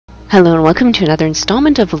Hello and welcome to another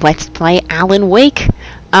installment of Let's Play Alan Wake.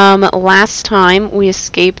 Last time we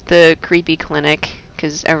escaped the creepy clinic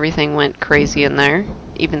because everything went crazy in there,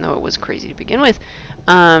 even though it was crazy to begin with.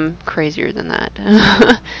 Crazier than that.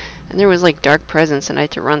 And there was like dark presence and I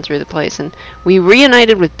had to run through the place, and we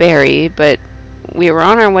reunited with Barry, but we were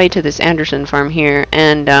on our way to this Anderson farm here,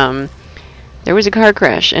 and there was a car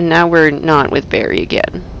crash, and now we're not with Barry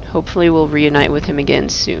again. Hopefully we'll reunite with him again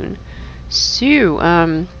soon.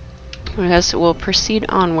 So, I guess we'll proceed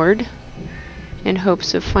onward in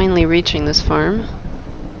hopes of finally reaching this farm.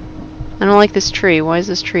 I don't like this tree. Why is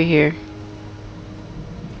this tree here?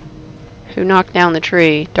 Who knocked down the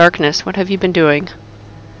tree? Darkness, what have you been doing?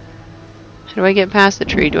 How do I get past the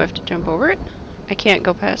tree? Do I have to jump over it? I can't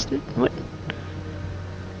go past it. What?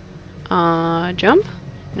 Jump?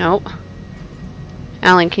 No.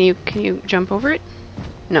 Alan, can you jump over it?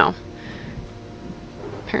 No.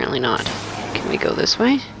 Apparently not. Can we go this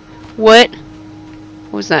way? What?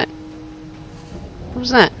 What was that? What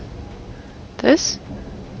was that? This?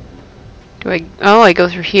 Do I... Oh, I go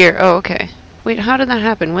through here. Oh, okay. Wait, how did that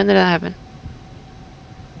happen? When did that happen?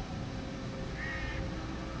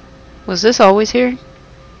 Was this always here?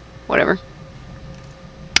 Whatever.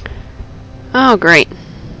 Oh, great.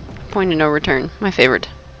 Point of no return. My favorite.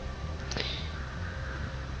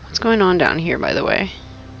 What's going on down here, by the way?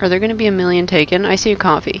 Are there going to be a million taken? I see a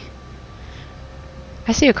coffee.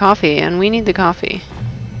 I see a coffee, and we need the coffee.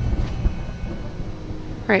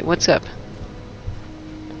 Right, what's up?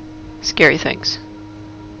 Scary things.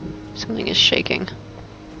 Something is shaking.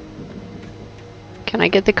 Can I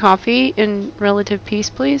get the coffee in relative peace,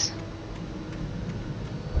 please?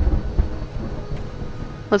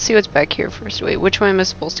 Let's see what's back here first. Wait, which way am I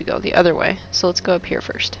supposed to go? The other way. So let's go up here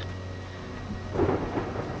first.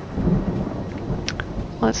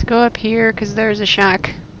 Let's go up here, because there's a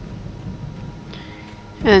shack.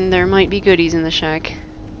 And there might be goodies in the shack.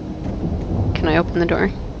 Can I open the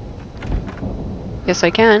door? Yes,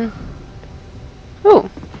 I can. Oh,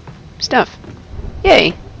 stuff.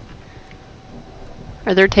 Yay.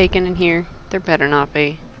 Are there taken in here? There better not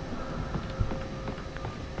be.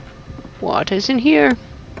 What is in here?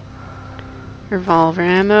 Revolver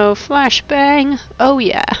ammo, flashbang. Oh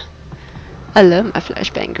yeah. I love my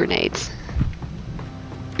flashbang grenades.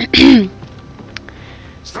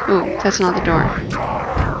 Ooh, that's not the door.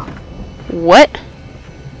 What?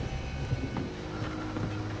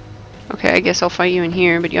 Okay, I guess I'll fight you in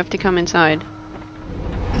here, but you have to come inside.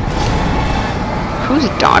 Whose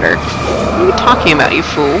daughter? What are you talking about, you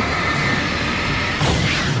fool?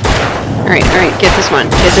 Alright, get this one.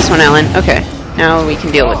 Get this one, Alan. Okay, now we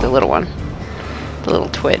can deal with the little one. The little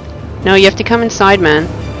twit. No, you have to come inside, man.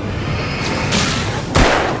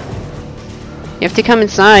 You have to come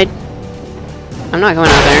inside. I'm not going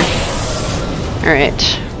out there.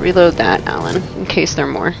 Alright, reload that, Alan, in case there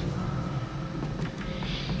are more.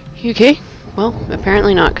 You okay? Well,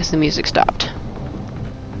 apparently not, because the music stopped.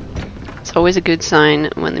 It's always a good sign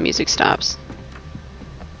when the music stops.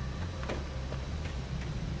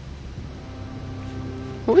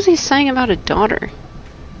 What was he saying about a daughter?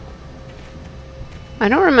 I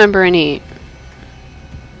don't remember any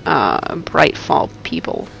Bright Fall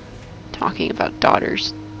people talking about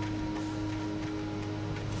daughters.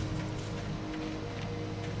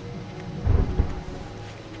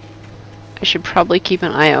 I should probably keep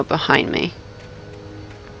an eye out behind me,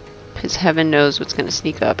 because heaven knows what's going to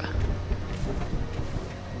sneak up.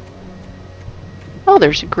 Oh,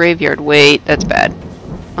 there's a graveyard. Wait, that's bad.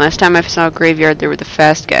 Last time I saw a graveyard, there were the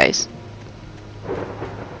fast guys.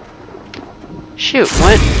 Shoot,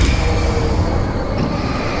 what?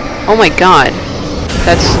 Oh my god.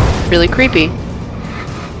 That's really creepy.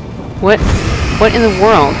 What in the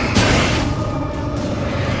world?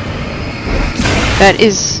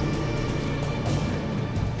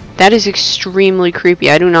 That is extremely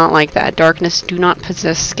creepy. I do not like that. Darkness do not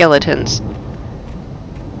possess skeletons.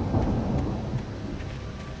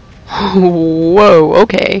 Whoa,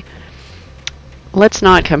 okay. Let's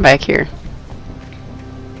not come back here.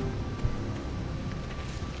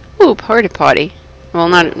 Ooh, party potty. Well,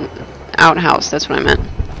 not an outhouse, that's what I meant.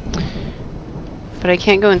 But I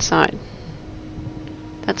can't go inside.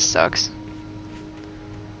 That sucks.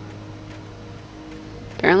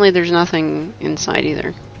 Apparently there's nothing inside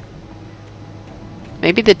either.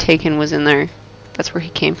 Maybe the Taken was in there. That's where he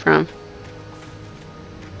came from.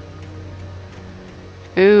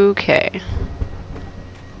 Okay.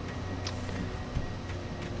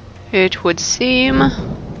 It would seem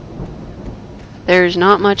there's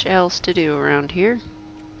not much else to do around here.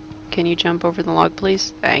 Can you jump over the log, please?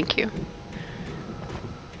 Thank you.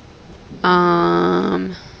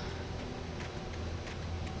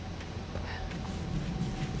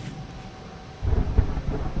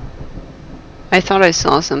 I thought I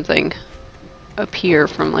saw something appear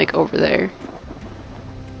from like over there.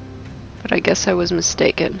 But I guess I was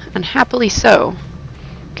mistaken. And happily so.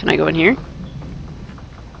 Can I go in here?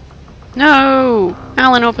 No!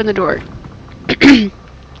 Alan, open the door.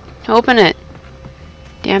 Open it.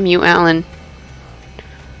 Damn you, Alan.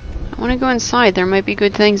 I want to go inside. There might be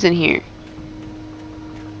good things in here.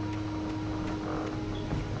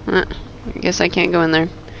 I guess I can't go in there.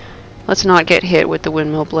 Let's not get hit with the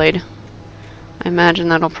windmill blade. I imagine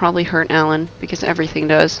that'll probably hurt Alan, because everything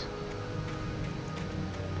does.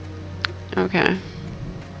 Okay.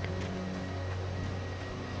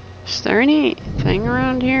 Is there anything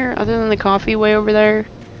around here other than the coffee way over there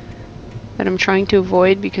that I'm trying to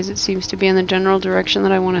avoid because it seems to be in the general direction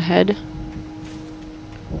that I want to head?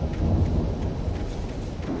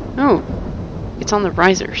 Oh, it's on the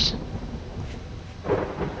risers.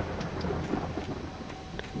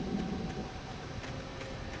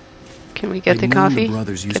 Can we get the coffee? The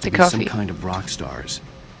brothers used get the to be coffee. Some kind of rock stars,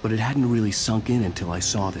 but it hadn't really sunk in until I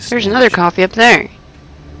saw this. There's another coffee up there.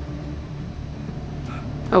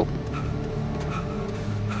 Oh.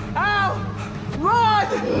 Ow! Run!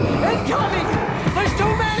 Incoming! There's too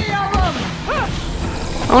many of them!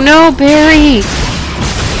 Oh no, Barry!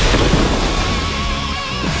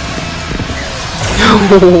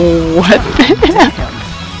 What the hell?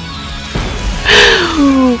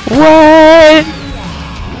 What?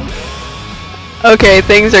 Okay,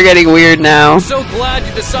 things are getting weird now. I'm so glad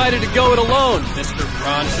you decided to go it alone, Mr.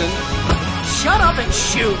 Bronson. Shut up and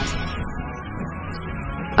shoot!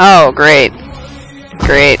 Oh, great.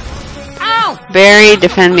 Great. Ow! Barry,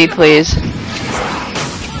 defend me, please.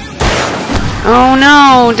 Oh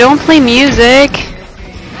no, don't play music.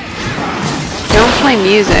 Don't play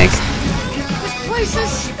music. This place is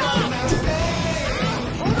stopped!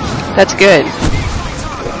 That's good.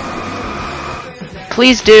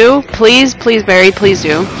 Please do. Please, please, Barry, please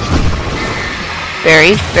do.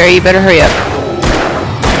 Barry, you better hurry up.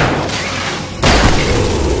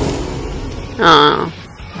 Oh.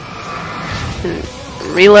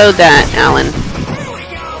 Reload that, Alan.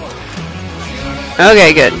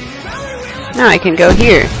 Okay, good. Now I can go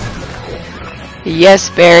here. Yes,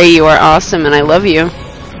 Barry, you are awesome and I love you.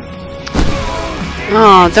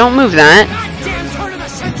 Oh, don't move that. Goddamn turn of the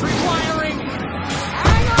century wiring!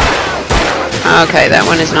 Okay, that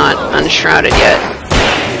one is not unshrouded yet.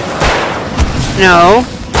 No,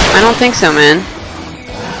 I don't think so, man.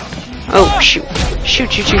 Oh, shoot.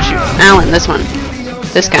 Shoot. Alan, this one.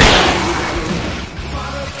 This guy.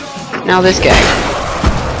 Now this guy.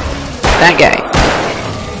 That guy.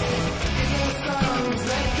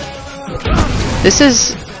 This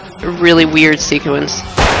is a really weird sequence.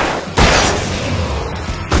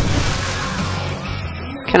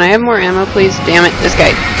 Can I have more ammo, please? Damn it, this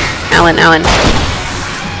guy. Alan.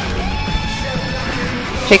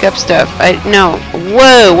 Pick up stuff. No.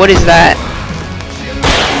 Whoa, what is that?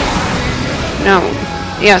 No.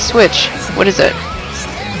 Yeah, switch. What is it?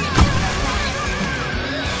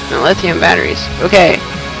 No, lithium batteries. Okay.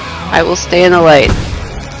 I will stay in the light.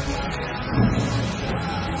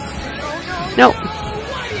 No.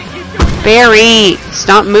 Barry!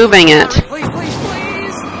 Stop moving it. Please, please,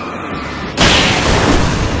 please!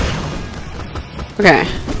 Okay.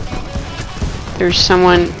 There's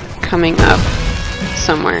someone coming up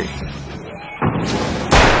somewhere.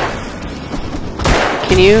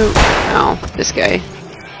 Can you... Oh, this guy.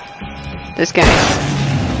 This guy.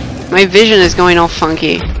 My vision is going all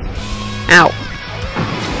funky. Ow.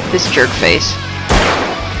 This jerk face.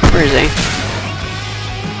 Where is he?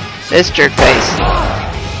 This jerk face.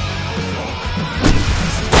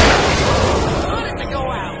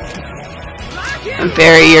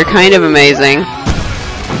 Barry, you're kind of amazing.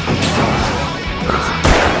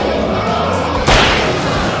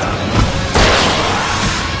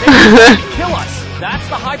 Kill us! That's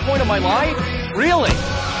the high point of my life? Really?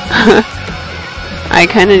 I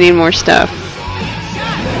kind of need more stuff.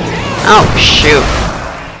 Oh, shoot.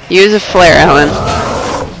 Use a flare, Alan.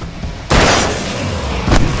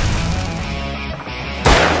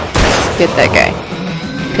 Get that guy.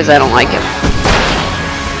 Because I don't like him.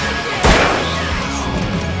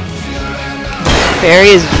 Barry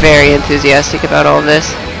is very enthusiastic about all of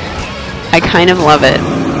this. I kind of love it.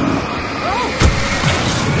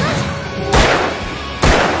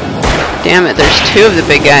 Damn it, there's two of the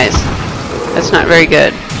big guys. That's not very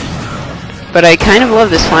good. But I kind of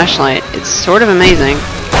love this flashlight. It's sort of amazing.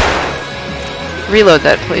 Reload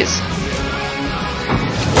that, please.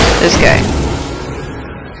 This guy.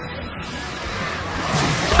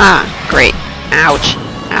 Ah, great. Ouch.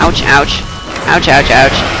 Ouch, ouch. Ouch, ouch,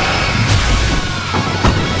 ouch.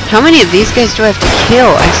 How many of these guys do I have to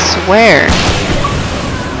kill? I swear.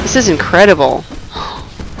 This is incredible.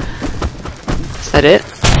 Is that it?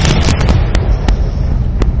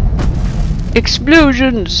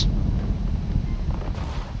 Explosions!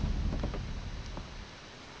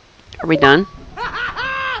 Are we done?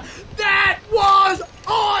 That was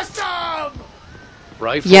awesome!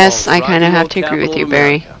 Right. Yes, I kind of have to agree with you,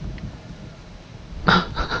 Barry.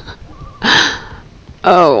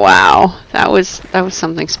 Oh wow, that was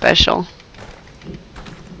something special.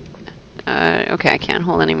 Okay, I can't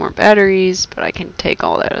hold any more batteries, but I can take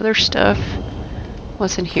all that other stuff.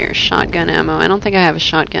 What's in here? Shotgun ammo. I don't think I have a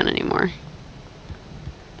shotgun anymore.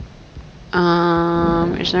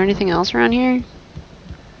 Is there anything else around here?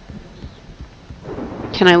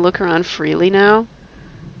 Can I look around freely now?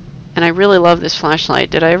 And I really love this flashlight.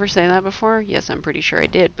 Did I ever say that before? Yes, I'm pretty sure I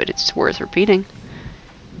did, but it's worth repeating.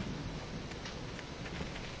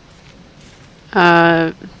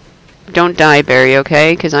 Don't die, Barry,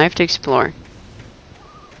 okay? Because I have to explore.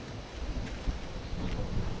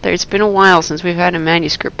 It's been a while since we've had a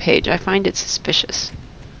manuscript page. I find it suspicious.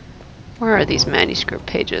 Where are these manuscript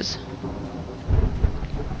pages?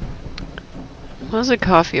 What's a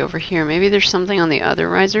coffee over here? Maybe there's something on the other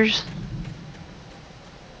risers?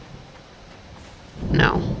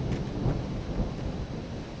 No.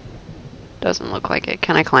 Doesn't look like it.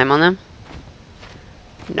 Can I climb on them?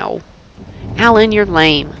 No. Alan, you're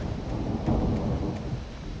lame.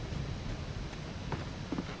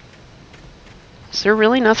 Is there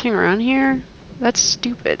really nothing around here? That's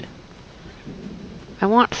stupid. I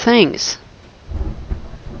want things.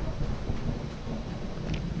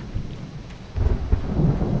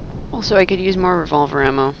 Also, I could use more revolver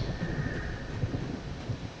ammo.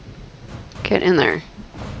 Get in there.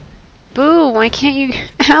 Boo! Why can't you...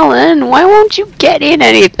 Alan, why won't you get in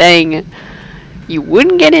anything? You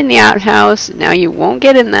wouldn't get in the outhouse, now you won't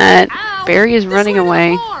get in that. Ow, Barry is running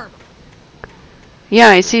away. Yeah,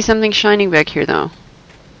 I see something shining back here, though.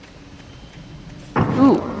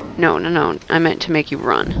 Ooh. No, no, no. I meant to make you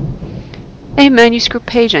run. A manuscript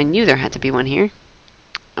page. I knew there had to be one here.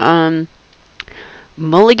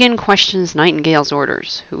 Mulligan questions Nightingale's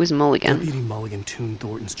orders. Who is Mulligan? Deputy Mulligan tuned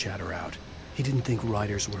Thornton's chatter out. He didn't think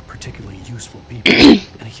riders were particularly useful people,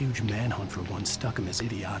 and a huge manhunt for one struck him as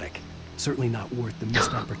idiotic. Certainly not worth the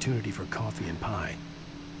missed opportunity for coffee and pie.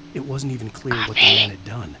 It wasn't even clear what the man had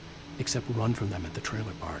done, except run from them at the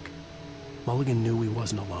trailer park. Mulligan knew he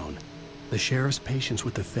wasn't alone. The sheriff's patience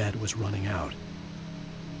with the Fed was running out.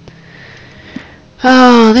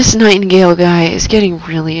 Oh, this Nightingale guy is getting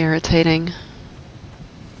really irritating.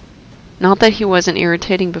 Not that he wasn't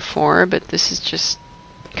irritating before, but this is just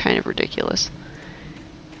kind of ridiculous.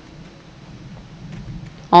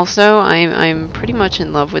 Also, I'm pretty much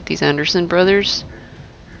in love with these Anderson brothers.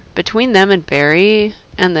 Between them and Barry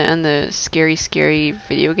and the scary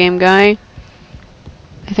video game guy,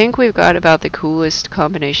 I think we've got about the coolest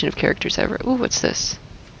combination of characters ever. Ooh, what's this?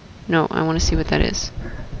 No, I want to see what that is.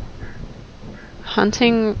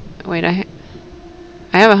 Hunting... Wait, I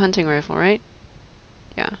have a hunting rifle, right?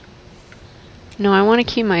 Yeah. No, I want to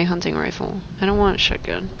keep my hunting rifle. I don't want a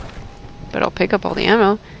shotgun. But I'll pick up all the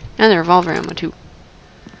ammo. And the revolver ammo, too.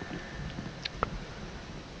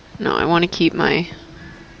 No, I want to keep my...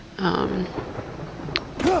 my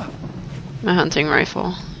hunting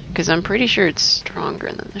rifle. Because I'm pretty sure it's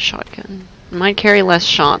stronger than the shotgun. It might carry less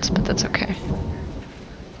shots, but that's okay.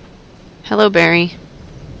 Hello, Barry.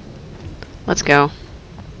 Let's go.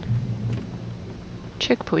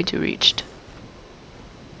 Checkpoint reached.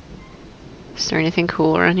 Is there anything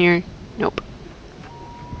cool around here? Nope.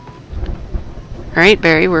 Alright,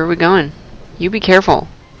 Barry, where are we going? You be careful.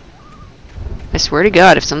 I swear to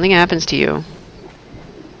God, if something happens to you...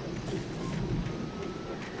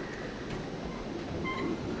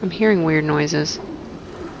 I'm hearing weird noises.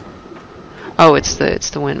 Oh, it's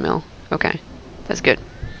the windmill. Okay. That's good.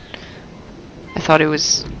 I thought it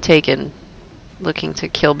was taken looking to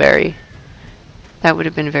kill Barry. That would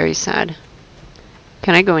have been very sad.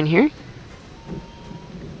 Can I go in here?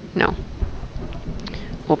 No.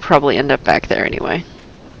 We'll probably end up back there anyway.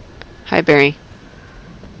 Hi, Barry.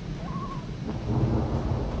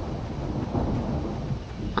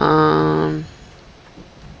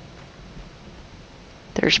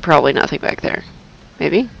 There's probably nothing back there.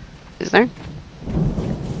 Maybe? Is there?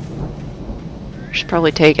 It's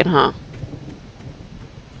probably taken, huh?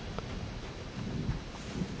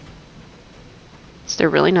 Is there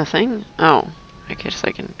really nothing? Oh, I guess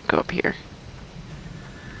I can go up here.